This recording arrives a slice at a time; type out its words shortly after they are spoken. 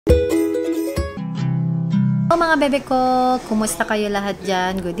Mga bebe ko, kumusta kayo lahat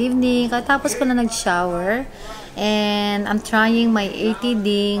dyan? Good evening. Katapos ko na nag-shower. And I'm trying my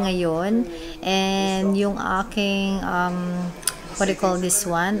ATD ngayon. And yung aking, what do you call this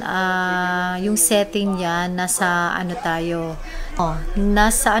one? Yung setting niya, nasa ano tayo?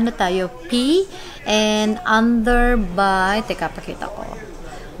 Nasa ano tayo? P. And under by, teka, pakita ko.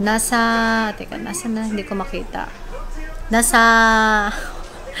 Nasa na, hindi ko makita.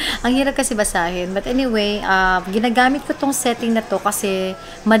 Ang hirap kasi basahin. But anyway, ginagamit ko tong setting na to kasi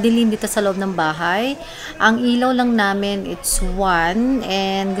madilim dito sa loob ng bahay. Ang ilaw lang namin, it's 1.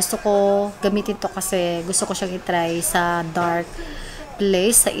 And gusto ko gamitin to kasi gusto ko siyang itry sa dark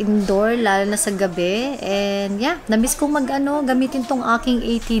place, sa indoor, lalo na sa gabi. And yeah, namiss kong gamitin tong aking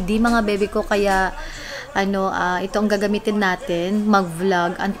ATD, mga baby ko. Kaya, ito ang gagamitin natin,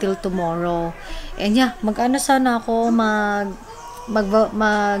 mag-vlog until tomorrow. And yeah, sana ako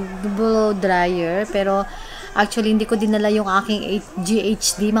mag-blow dryer, pero actually hindi ko dinala yung aking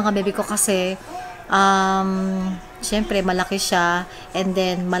GHD, mga baby ko, kasi syempre malaki siya, and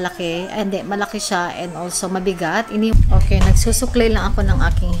then malaki siya, and also mabigat. Okay, nagsusuklay lang ako ng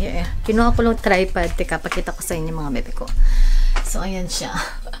aking hair. Kinuha ko lang tripod. Teka, pakita ko sa inyo, mga baby ko. So ayan siya.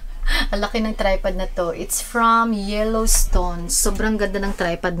 Ang laki ng tripod na to. It's from Yellowstone. Sobrang ganda ng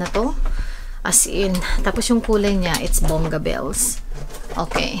tripod na to. As in, tapos yung kulay niya, it's bongga bells.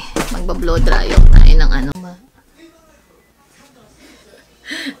 Okay, magba-blow dry tayo ng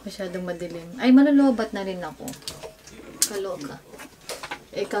masyadong madilim. Ay, malulubat na rin ako. Kaloka.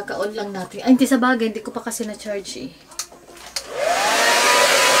 Kaka-on lang natin. Ay, hindi, sa bagay, hindi ko pa kasi na-charge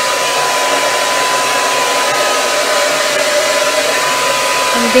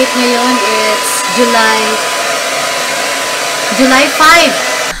Ang date ngayon, it's July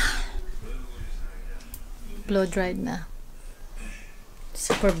 5. Blow dried na.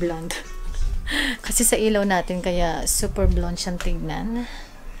 Super blonde. Kasi sa ilaw natin, kaya super blonde siyang tignan.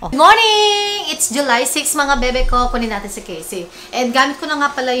 Good morning! It's July 6, mga bebe ko. Kunin natin si Casey. And gamit ko na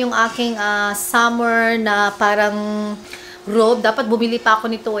nga pala yung aking summer na parang robe. Dapat bumili pa ako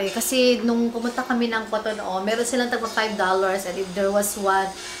nito kasi nung pumunta kami ng Cotonou, meron silang tagpa $5, and if there was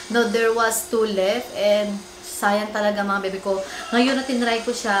there was 2 left. And sayang talaga, mga bebe ko. Ngayon na tinry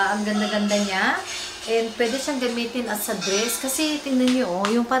ko siya, ang ganda-ganda niya. And pwede siyang gamitin as a dress. Kasi tingnan nyo,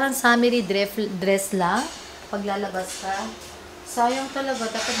 yung parang summery dress lang. Paglalabas ka. Sayang talaga,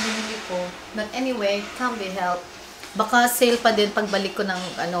 dapat binili ko. But anyway, can be helped. Baka sale pa din pagbalik ko ng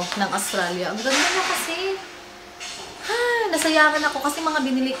Australia. Ang ganda na kasi. Nasayangan ako kasi mga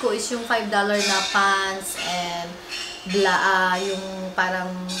binili ko is yung $5 na pants and yung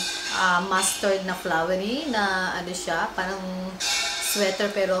parang mustard na flowery na siya, parang sweater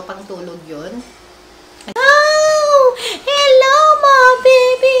pero pang tulog yun. Oh, hello, my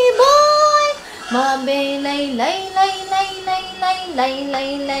baby boy. My baby, lay, lay, lay, lay, lay, lay, lay,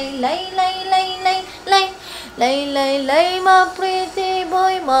 lay, lay, lay, lay, lay, lay, lay, lay, lay, my pretty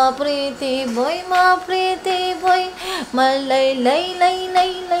boy, my pretty boy, my pretty boy, my lay, lay, lay,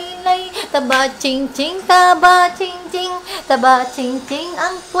 lay, lay, lay, taba ching ching, taba ching ching, taba ching ching,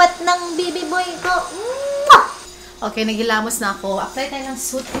 ang puwet ng baby boy ko. Okay, naghilamos na ako. Apply tayo ng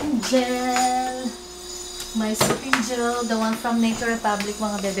soothing gel. My soothing gel, the one from Nature Republic,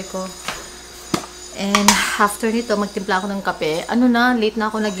 mga bebe ko. And after nito, magtimpla ako ng kape. Late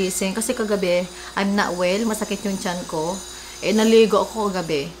na ako nagising kasi kagabi, I'm not well, masakit yung tiyan ko. Naligo ako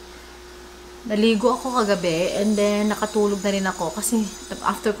kagabi. And then nakatulog na rin ako kasi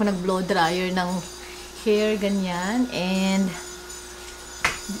after ko nag-blow dryer ng hair, ganyan. And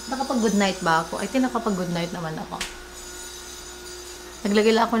nakapag-good night ba ako? I think nakapag-good night naman ako.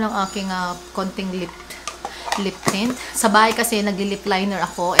 Naglagay lang ako ng aking konting lip tint. Sa bahay kasi nagli-lip liner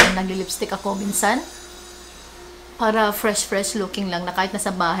ako and nagli-lipstick ako minsan. Para fresh looking lang na kahit nasa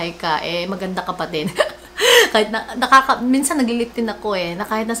bahay ka, maganda ka pa din. Kahit minsan nagli-lip tint ako na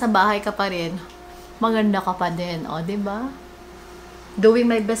kahit nasa bahay ka pa rin, maganda ka pa din. O, diba? Doing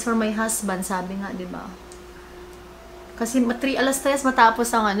my best for my husband, sabi nga, diba? Kasi alas 3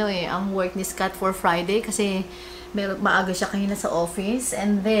 matapos ang ang work ni Scott for Friday kasi maaga siya kanina sa office.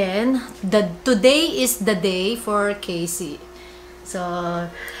 And then, today is the day for Casey. So,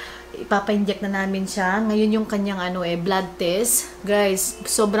 ipapa-inject na namin siya. Ngayon yung kanyang blood test. Guys,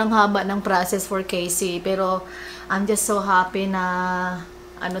 sobrang haba ng process for Casey. Pero, I'm just so happy na,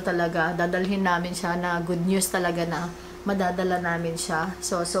 talaga, dadalhin namin siya na good news talaga na madadala namin siya.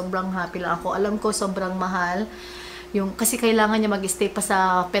 So, sobrang happy lang ako. Alam ko, sobrang mahal. Kasi kailangan niya mag-stay pa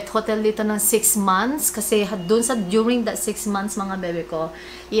sa pet hotel dito ng 6 months. Kasi during that 6 months, mga bebe ko,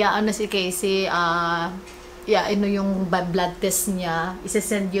 si Casey, yung blood test niya,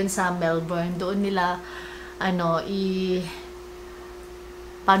 isesend yun sa Melbourne. Doon nila ano,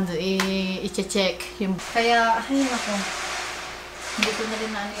 i-check yung, kaya, ay nako, hindi ko na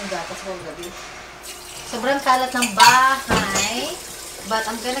rin yung gatas ko gabi. Sobrang kalat ng bahay, but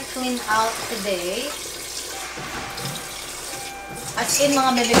I'm gonna clean out today. As in,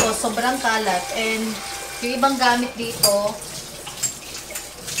 mga bebe ko, sobrang kalat, and yung ibang gamit dito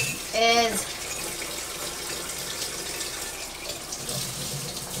is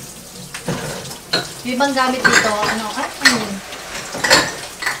yung ibang gamit dito,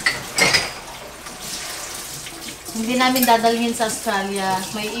 hindi namin dadalhin sa Australia.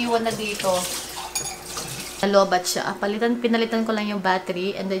 May iwan na dito. Nalobat siya. Pinalitan ko lang yung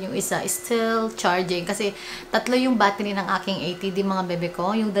battery, and then yung isa is still charging. Kasi tatlo yung battery ng aking 80D, mga bebe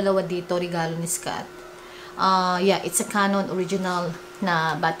ko. Yung dalawa dito, regalo ni Scott. Yeah, it's a Canon original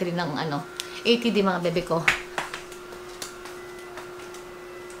na battery ng 80D, mga bebe ko.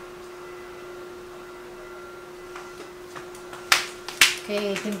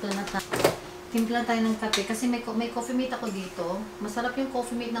 Okay, timpla tayo ng kape. Kasi may coffee mate ako dito. Masarap yung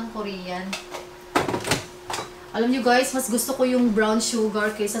coffee mate ng Korean. Alam nyo guys, mas gusto ko yung brown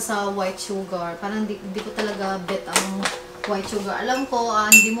sugar kaysa sa white sugar. Parang di ko talaga bet ang white sugar. Alam ko,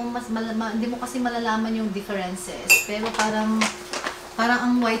 hindi mo kasi malalaman yung differences. Pero parang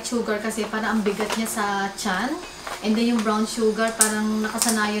ang white sugar kasi parang ang bigat niya sa tiyan. And then yung brown sugar, parang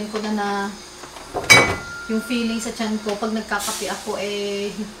nakasanayan ko na yung feeling sa tiyan ko pag nagkakape ako,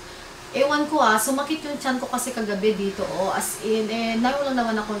 ewan ko sumakit yung tiyan ko kasi kagabi dito, as in, naroon lang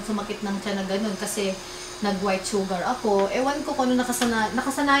naman ako sumakit ng tiyan na ganun kasi nag-white sugar ako. Ewan ko kung ano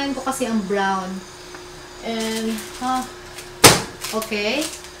nakasanayan ko kasi ang brown. And, okay.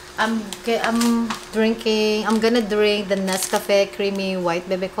 I'm gonna drink the Nescafe Creamy White,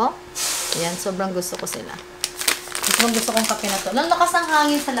 bebe ko. Ayan, sobrang gusto ko sila. Gusto kong kape na to. Lalakas ang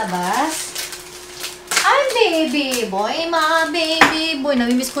hangin sa labas. Ay, baby boy, baby boy.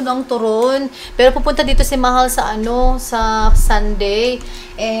 Namimiss ko na ang turon. Pero pupunta dito si Mahal sa sa Sunday.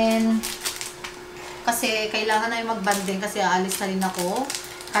 And, kasi kailangan na yung mag-banding kasi aalis na rin ako.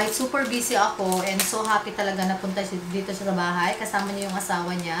 Kahit super busy ako, and so happy talaga na punta dito sa bahay. Kasama niya yung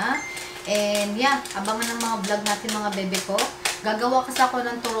asawa niya. And yeah, abangan ng mga vlog natin, mga bebe ko. Gagawa kasi ako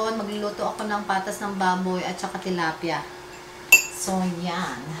ng turon, magluluto ako ng patas ng baboy at saka tilapia. So,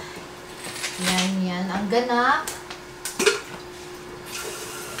 yan. Yan. Ang ganap.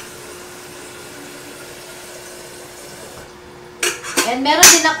 And meron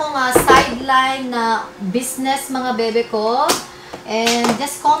din akong sideline na business, mga bebe ko. And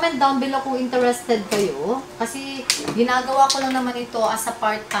just comment down below kung interested kayo. Kasi ginagawa ko lang naman ito as a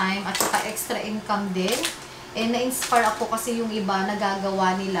part-time at saka extra income din. And na-inspire ako kasi yung iba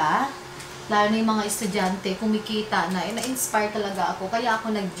nagagawa nila. Lalo na yung mga estudyante, kumikita na. Na-inspire talaga ako. Kaya ako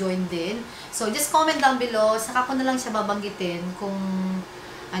nag-join din. So just comment down below. Saka ko na lang siya babanggitin kung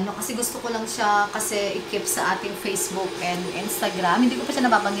kasi gusto ko lang siya kasi i-keep sa ating Facebook and Instagram. Hindi ko pa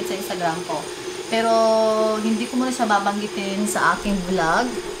siya nababanggit sa Instagram ko. Pero hindi ko muna siya babanggitin sa aking vlog.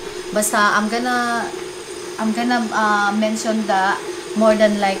 Basta I'm gonna mention the more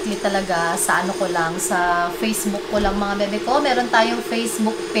than likely talaga sa ko lang, sa Facebook ko lang, mga bebe ko. Meron tayong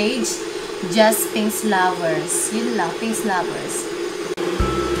Facebook page, Just Pinkslovers. Yun lang, Pinkslovers.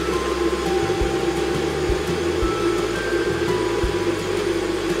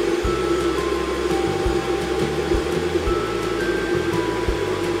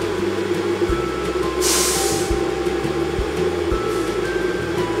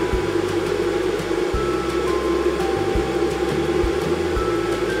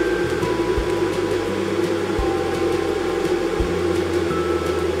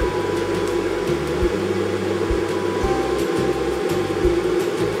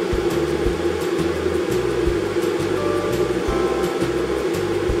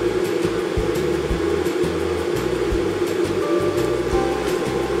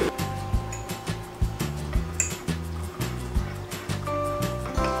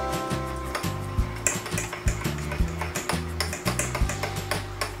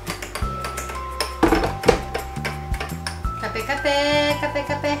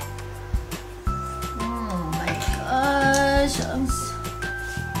 Kape. Oh my gosh.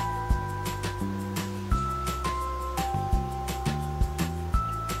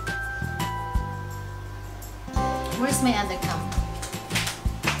 Where's my other cup?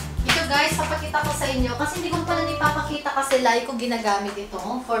 Ito guys, papakita ko sa inyo. Kasi hindi ko pala ipapakita kasi lagi ko ginagamit ito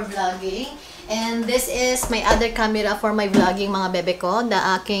for vlogging. And this is my other camera for my vlogging, mga bebe ko. The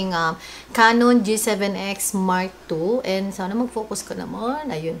aking Canon G7X Mark II. And sana mag-focus ko naman.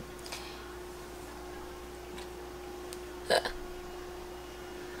 Ayun.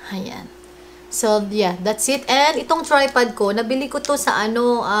 Ayan. So, yeah, that's it. And itong tripod ko, nabili ko to sa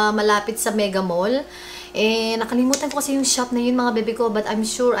malapit sa Mega Mall. Eh, nakalimutan ko kasi yung shop na yun, mga bebe ko. But I'm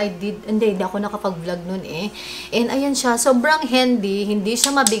sure I did. Hindi ako nakapag-vlog nun eh. And ayan siya. Sobrang handy. Hindi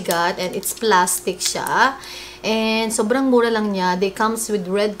siya mabigat. And it's plastic siya. And sobrang mura lang niya. They comes with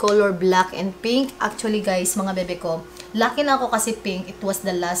red color, black, and pink. Actually, guys, mga bebe ko, lucky na ako kasi pink. It was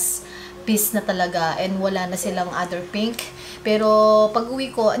the last piece na talaga. And wala na silang other pink. Pero, pag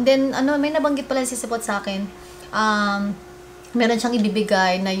uwi ko, and then, may nabanggit pala si Sipot sa akin, meron siyang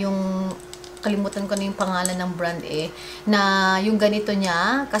ibibigay na yung, kalimutan ko na yung pangalan ng brand na yung ganito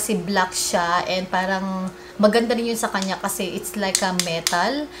niya, kasi black siya, and parang, maganda rin yun sa kanya kasi it's like a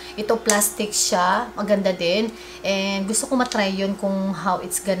metal. Ito plastic siya, maganda din. And gusto ko matry yun kung how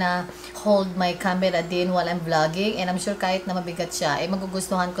it's gonna hold my camera din while I'm vlogging. And I'm sure kahit na mabigat siya,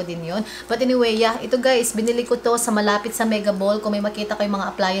 magugustuhan ko din yun. But anyway, yeah, ito guys, binili ko to sa malapit sa Mega Mall. Kung may makita kayo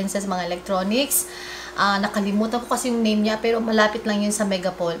mga appliances, mga electronics, nakalimutan ko kasi yung name niya, pero malapit lang yun sa Mega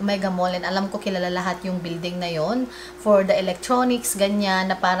Mall, and alam ko kilala lahat yung building na yun for the electronics, ganyan,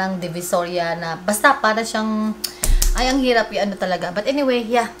 na parang divisoria na, basta para siyang, ang hirap yung talaga. But anyway,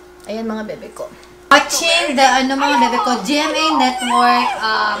 yeah, ayan mga bebe ko. Watching the, mga bebe ko, GMA Network,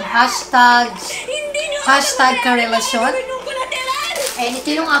 hashtag karelasyon. And ito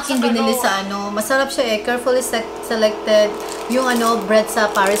yung aking binili sa masarap siya carefully selected yung bread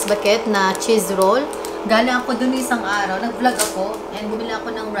sa Paris Baguette na cheese roll. Galing ako dun isang araw, nag-vlog ako, and bumili ako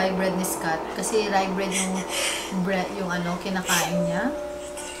ng rye bread ni Scott. Kasi rye bread yung bread, yung kinakain niya.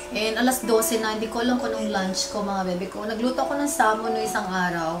 And alas 12 na, hindi ko alam kung anong lunch ko, mga bebe ko. Nagluto ako ng salmon no isang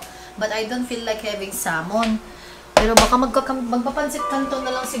araw, but I don't feel like having salmon. Pero baka magpapansit kanto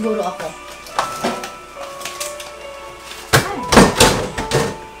na lang siguro ako.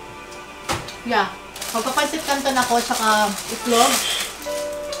 Yeah, magpapansit kanton ako, tsaka itlog.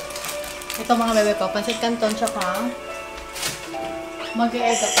 Ito mga bebe ko, pansit kanton, tsaka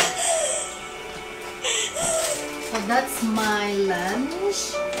mag-e-egg ako. So that's my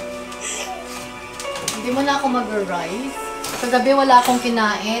lunch. Hindi mo na ako mag-rice. Kagabi wala akong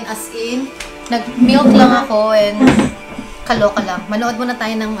kinain, as in, nag-milk lang ako and kaloka lang. Manood muna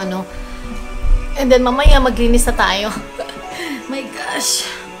tayo ng and then mamaya maglinis na tayo. My gosh.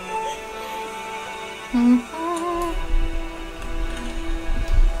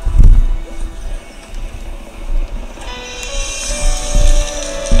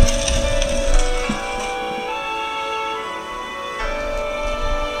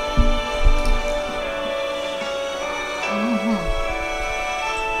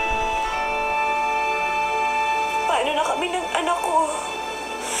 Paano na kami ng anak ko?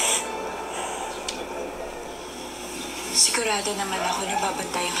 Sigurado naman ako na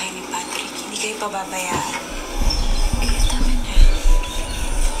babantayan kayo ni Patrick. Hindi kayo pababayaan. Kaya tama na.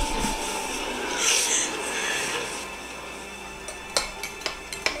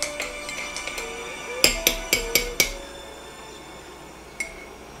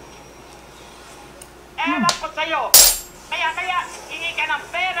 Ewan ko sa'yo. Kaya, hingi ka ng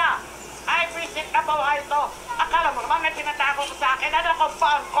pera. Ay, visit na bawa ito. Akala mo naman may tinatago ko sa akin. Ano kung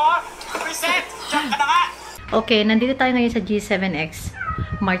phone ko? Visit! Diyan ka na nga! Okay, nandito tayo ngayon sa G7X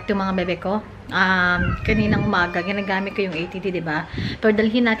Mark 2 mga bebe ko. Kaninang umaga, ginagamit ko yung ATD, diba? Pero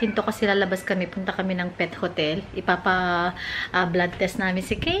dalhin natin to kasi lalabas kami, punta kami ng pet hotel. Blood test namin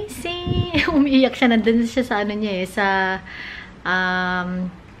si Casey. Umiiyak siya, nandun siya sa sa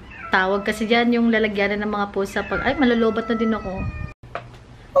tawag kasi dyan yung lalagyanan ng mga pusa pag, ay, malalobat na din ako.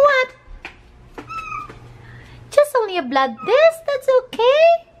 What? Just only a blood test? That's okay?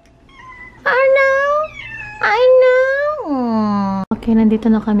 I know. Okay, nandito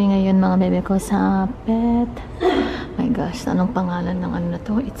na kami ngayon mga bebe ko sa pet. My gosh, anong pangalan ng na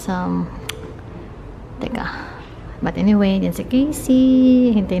to? It's teka. But anyway, din si Casey.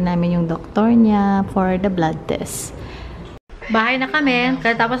 Hintayin namin yung doktor niya for the blood test. Bahay na kami.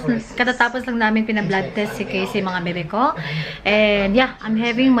 Katatapos lang namin pina-blood test si Casey mga bebe ko. And yeah, I'm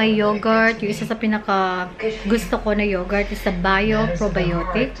having my yogurt. Yung isa sa pinaka gusto ko na yogurt is the Bio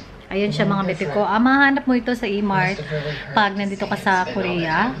Probiotic. Ayun siya mga bebe ko. Mahanap mo ito sa E-Mart pag nandito ka sa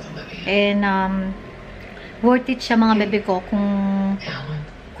Korea. And worth it siya mga bebe ko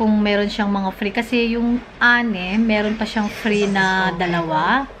kung meron siyang mga free. Kasi yung meron pa siyang free na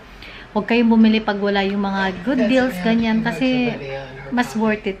 2. Huwag kayong bumili pag wala yung mga good deals, ganyan. Kasi mas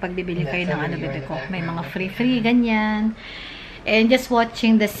worth it pag bibili kayo ng bebe ko. May mga free, ganyan. And just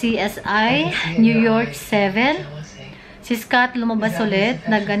watching the CSI New York 7. Si Scott lumabas ulit.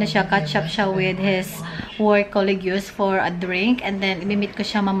 Nag-ano siya, catch up siya with his work colleagues for a drink. And then, imimit ko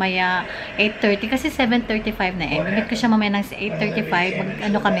siya mamaya 8:30. Kasi 7:35 na eh. Imimit ko siya mamaya ng 8:35.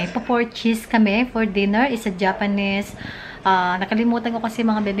 Ano kami, pork cheese kami for dinner. Is a Japanese. Nakalimutan ko kasi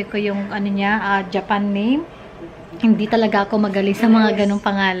mga bebe ko yung ano niya, Japan name. Hindi talaga ako magaling sa mga ganong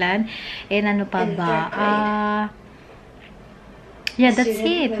pangalan. And ano pa ba? Yeah, that's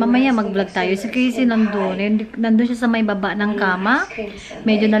it. Mamaya mag-vlog tayo. Si Casey nandun. Nandun siya sa may baba ng kama.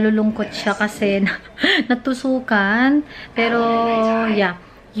 Medyo nalulungkot siya kasi natusukan. Pero, yeah.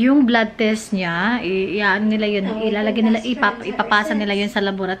 Yung blood test niya, nila yun, ilalagay nila, ipapasa nila yun sa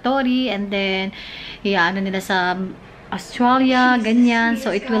laboratory. And then, ano nila sa Australia, ganyan.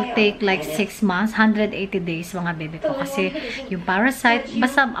 So, it will take like 6 months, 180 days mga bebe ko. Kasi, yung parasite,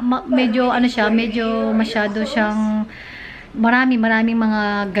 basta medyo, ano siya, medyo masyado siyang maraming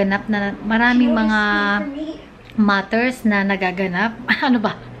mga ganap na, maraming mga matters na nagaganap. Ano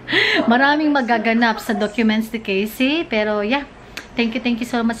ba? Maraming magaganap sa documents ni Casey. Pero, yeah. Thank you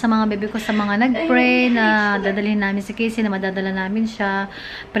so much sa mga bebe ko, sa mga nag-pray na dadalhin namin si Casey, na madadala namin siya.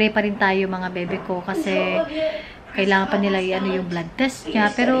 Pray pa rin tayo mga bebe ko kasi kailangan pa nila ano yung blood test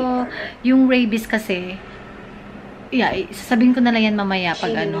niya. Pero, yung rabies kasi, yeah, sasabihin ko na lang yan mamaya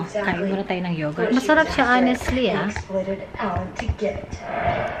pag ano, kain muna tayo ng yogurt. Masarap siya, honestly,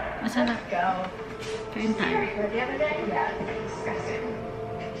 Masarap. Kain tayo.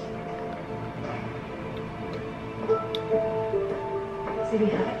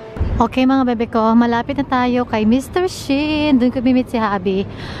 Okay mga bebe ko, malapit na tayo kay Mr. Shin. Doon ko bimit si Habi.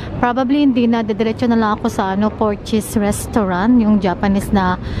 Probably hindi na, didiretso na lang ako sa pork cheese restaurant, yung Japanese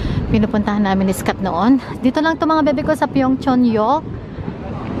na pinupuntahan namin ni Scott noon. Dito lang to mga bebe ko sa Pyeongchon-yok.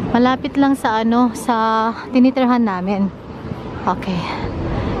 Malapit lang sa sa tinitirhan namin. Okay.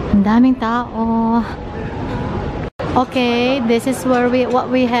 Ang daming tao. Okay, this is where what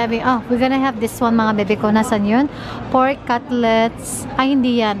we having. We're gonna have this one mga bebe ko. Nasaan yun? Pork cutlets. Ay,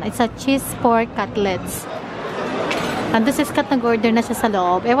 hindi yan. It's a cheese pork cutlets. Ando si Scott, nag-order na siya sa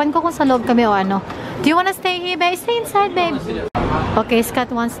loob. Ewan ko kung sa loob kami o ano. Do you wanna stay here, babe? Stay inside, babe. Okay,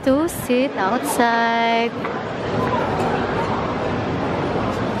 Scott wants to sit outside.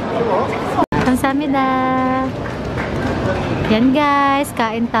 Kamsahamnida. Yan guys,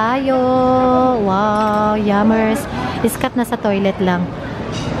 kain tayo. Wow, yummers. Scott nasa toilet lang.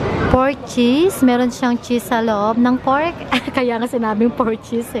 Pork cheese. Meron siyang cheese sa loob ng pork. Kaya nga sinabing pork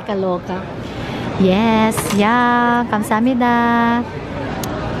cheese, kaloka. Yes, yeah. Kamsahamnida.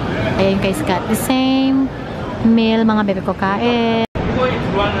 Ayun kay Scott. The same meal, mga bebe ko, kain.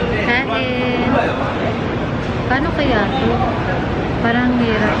 Kain. Paano kaya ito? Parang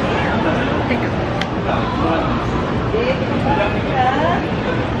hirap. Teka.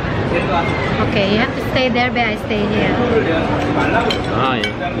 Okay, you have to stay there, but I stay here. Yeah.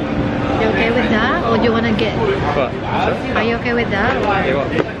 You okay with that? Or do you want to get? What? Are you okay with that? Okay, what?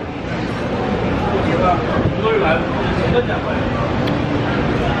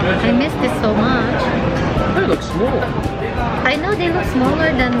 I miss this so much. They look small. I know they look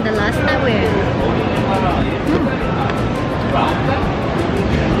smaller than the last time we were.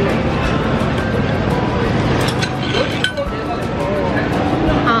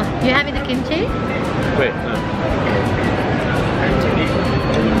 You having the kimchi? Wait, no.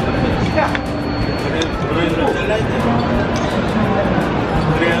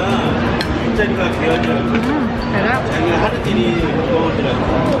 Sarap.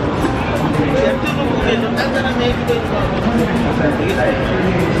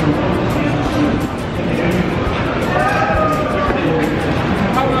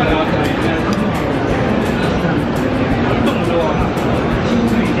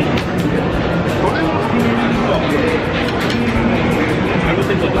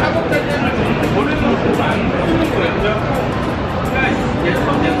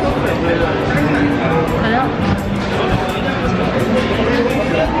 Hello?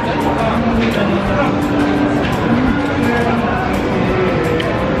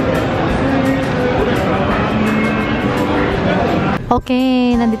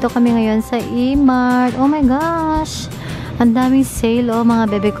 Okay, nandito kami ngayon sa E-Mart. Oh my gosh! Ang daming sale,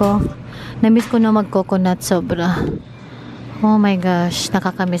 mga bebe ko. Namiss ko na mag-coconut sobra. Oh my gosh,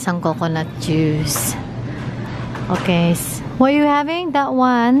 nakakamiss ang coconut juice. Okay, what are you having? That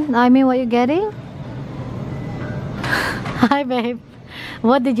one? I mean, what are you getting? Hi, babe.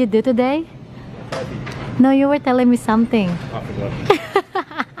 What did you do today? No, you were telling me something. I forgot.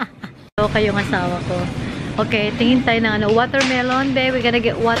 Okay, yung asawa ko. Okay, tingin tayo ng watermelon, babe. We're gonna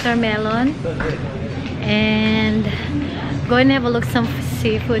get watermelon. And go and have a look some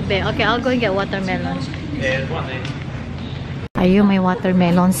seafood, babe. Okay, I'll go and get watermelon. Ayun, may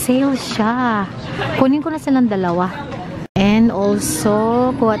watermelon. Sale siya. Kunin ko na silang dalawa. And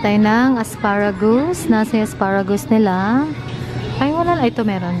also, kuha tayo ng asparagus. Nasa yung asparagus nila. Ay, wala na. Ito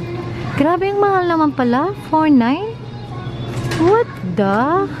meron. Grabe, yung mahal naman pala. 4.9? What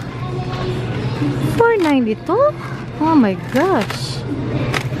the? 4.9 ito? Oh my gosh.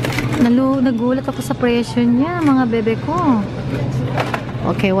 Nagulat ako sa presyo niya, mga bebe ko.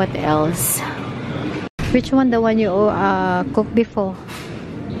 Okay, what else? Which one the one you cooked before?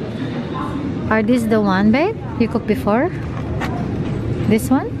 Are these the one, babe? You cooked before? This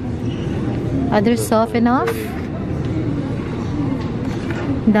one? Are they soft enough?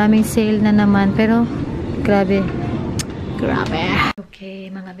 Daming sale na naman, pero grabe. Grabe. Okay,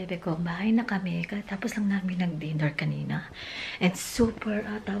 mga bebe ko, bahay na kami. Tapos lang namin nag-dinner kanina. And super,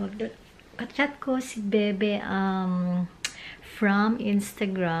 tawag doon. Kachat ko si Bebe from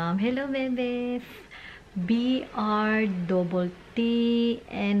Instagram. Hello, Bebe.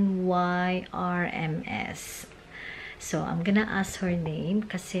 BRTTNYRMS. So, I'm gonna ask her name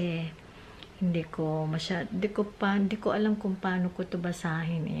kasi hindi ko alam kung paano ko to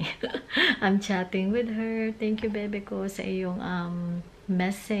basahin eh. I'm chatting with her. Thank you, Bebe ko, sa iyong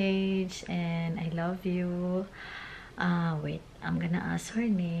message and I love you. Wait, I'm gonna ask her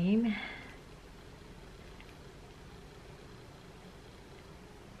name.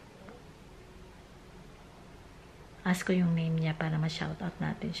 Ask ko yung name niya para ma-shoutout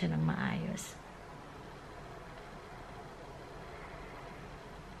natin siya ng maayos.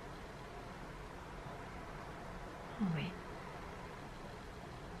 Oh, wait.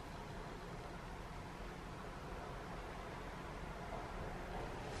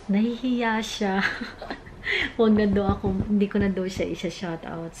 Nahihiya siya. Huwag na daw ako, hindi ko na daw siya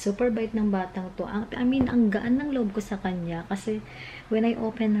isa-shoutout. Super bait ng batang to. I mean, ang gaan ng loob ko sa kanya kasi when I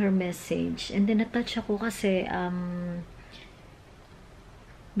open her message and then na-touch ako kasi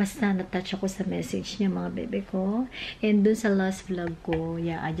basta na-touch ako sa message niya, mga bebe ko. And dun sa last vlog ko,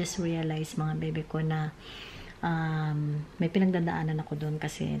 yeah, I just realized, mga bebe ko, na may pinagdadaanan ako doon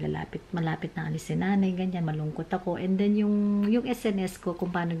kasi malapit na alis si nanay, ganyan, malungkot ako. And then yung SNS ko, kung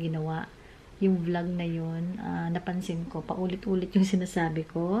paano ginawa yung vlog na yun, napansin ko, paulit-ulit yung sinasabi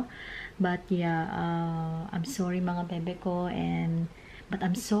ko. But yeah, I'm sorry mga bebe ko, but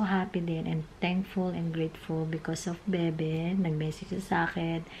I'm so happy din and thankful and grateful because of Bebe. Nag-message sa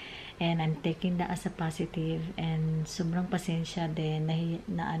akin and I'm taking that as a positive and sobrang pasensya din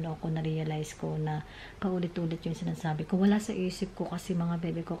na-realize ko na paulit-ulit yung sinasabi ko. Wala sa isip ko kasi mga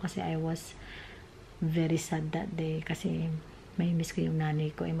bebe ko kasi I was very sad that day kasi may miss ko yung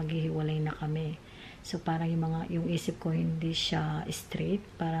nanay ko, maghihiwalay na kami. So parang yung isip ko hindi siya straight,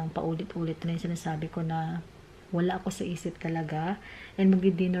 parang paulit-ulit na yung sinasabi ko na wala ako sa isip talaga and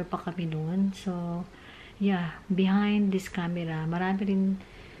magdi-dinner pa kami noon. So yeah, behind this camera marami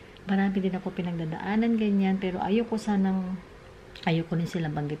din ako pinagdadaanan ganyan, pero ayoko rin sila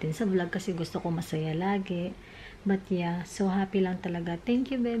banggitin sa vlog kasi gusto ko masaya lagi. But yeah, so happy lang talaga. Thank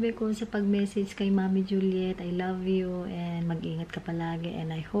you, bebe ko, sa pag-message kay Mami Juliet. I love you and mag-ingat ka palagi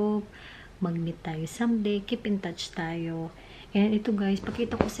and I hope mag-meet tayo someday. Keep in touch tayo. And ito guys,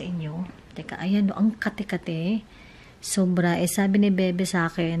 pakita ko sa inyo. Teka, ayan o, ang kate-kate. Sobra. Sabi ni bebe sa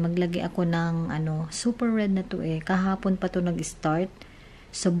akin, maglagay ako ng super red na to eh. Kahapon pa to nag-start.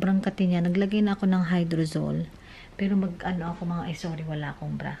 Sobrang kate niya. Naglagay na ako ng hydrozole. Pero sorry, wala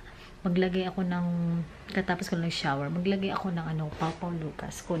akong bra. Maglagay ako ng, katapos ko lang shower, maglagay ako ng Pau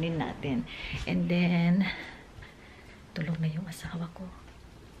Lucas. Kunin natin. And then, tulog na yung asawa ko.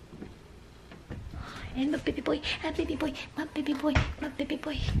 And mag-baby boy, mag-baby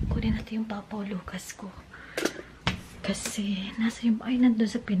boy. Kunin natin yung Pau Lucas ko. Kasi, nandun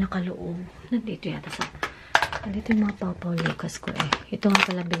sa pinakaloob. Nandito yung mga Pau Lucas ko eh. Ito nga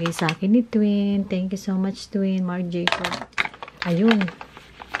pala bigay sa akin ni Twin. Thank you so much, Twin. Mark Jacob. Ayun.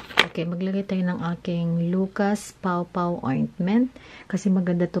 Okay, maglagay tayo ng aking Lucas Pau ointment. Kasi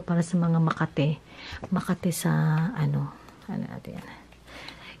maganda to para sa mga makate. Makate sa, natin.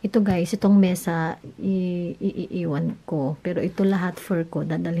 Ito guys, itong mesa, iiwan ko. Pero ito lahat fur ko.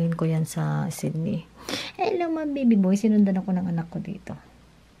 Dadalhin ko yan sa Sydney. Hello, mga baby boy. Sinundan ako ng anak ko dito.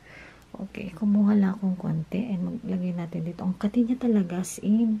 Okay, kumuha lang akong konti. And maglagay natin dito. Ang kati niya talaga, as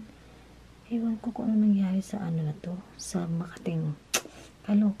in. Ewan ko kung ano nangyari sa na to. Sa makating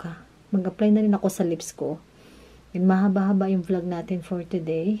kaloka. Mag-apply na rin ako sa lips ko. And mahaba-haba yung vlog natin for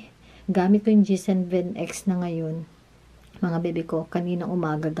today. Gamit ko yung G7 X na ngayon. Mga bebe ko, kanina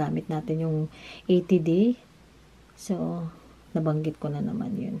umaga gamit natin yung 80D. So, nabanggit ko na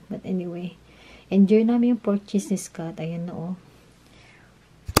naman yun. But anyway, enjoy namin yung pork cheese ni Scott. Ayan na oh.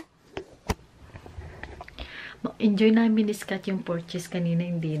 enjoy namin ni Scott yung purchase kanina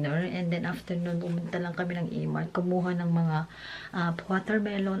yung dinner. And then afternoon, pumunta lang kami ng E-Mart. Kumuha ng mga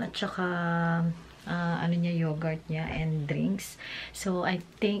watermelon at saka ano niya, yogurt niya and drinks. So, I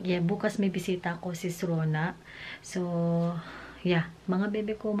think, yeah, bukas may bisita ko si Rona. So, yeah, mga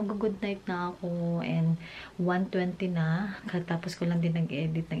bebe ko, mag-good night na ako and 1:20 na. Katapos ko lang din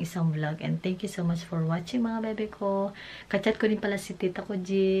nag-edit ng isang vlog and thank you so much for watching mga bebe ko. Kachat ko din pala si tita ko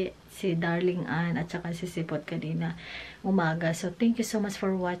G, si Darling Ann at saka si Sipot kanina umaga. So thank you so much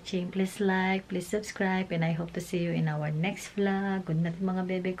for watching. Please like, please subscribe and I hope to see you in our next vlog. Good night mga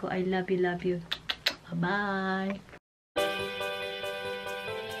bebe ko. I love you, love you. Bye-bye.